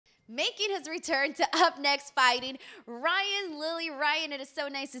Making his return to Up Next Fighting, Ryan Lilley. Ryan, it is so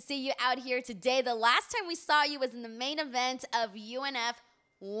nice to see you out here today. The last time we saw you was in the main event of UNF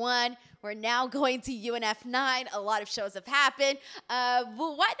 1. We're now going to UNF 9. A lot of shows have happened.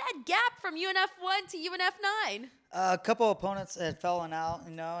 Well, why that gap from UNF 1 to UNF 9? A couple opponents had fallen out,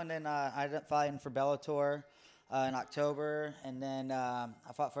 and then I ended up fighting for Bellator in October, and then I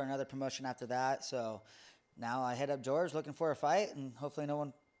fought for another promotion after that. So now I head up George looking for a fight, and hopefully no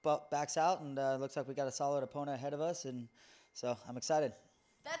one backs out, and looks like we got a solid opponent ahead of us, and so I'm excited.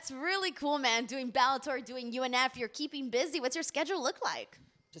 That's really cool, man. Doing Bellator, doing UNF, you're keeping busy. What's your schedule look like?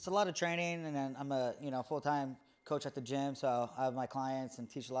 Just a lot of training, and then I'm a full-time coach at the gym, so I have my clients and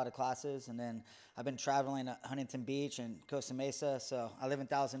teach a lot of classes. And then I've been traveling to Huntington Beach and Costa Mesa, so I live in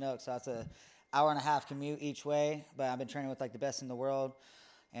Thousand Oaks, so it's an hour-and-a-half commute each way. But I've been training with like the best in the world,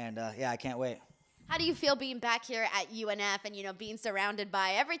 and yeah, I can't wait. How do you feel being back here at UNF and, being surrounded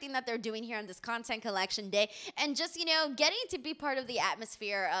by everything that they're doing here on this content collection day and just, getting to be part of the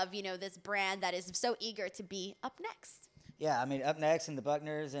atmosphere of, this brand that is so eager to be Up Next? Yeah, I mean, Up Next and the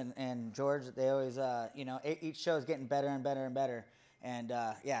Buckners and George, they always, each show is getting better and better and better. And,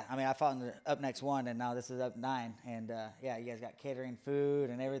 yeah, I mean, I fought in the Up Next 1, and now this is Up 9. And, yeah, you guys got catering, food,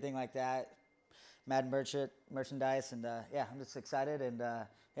 and everything like that, mad merchandise. And, yeah, I'm just excited, and,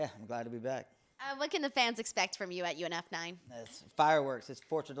 yeah, I'm glad to be back. What can the fans expect from you at UNF 9? It's fireworks. It's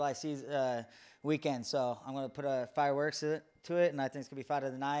 4th of July weekend, so I'm going to put a fireworks to it, and I think it's going to be fight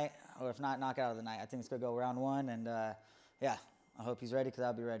of the night, or if not, knockout of the night. I think it's going to go round 1, and, yeah, I hope he's ready because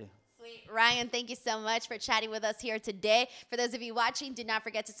I'll be ready. Sweet. Ryan, thank you so much for chatting with us here today. For those of you watching, do not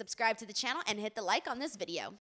forget to subscribe to the channel and hit the like on this video.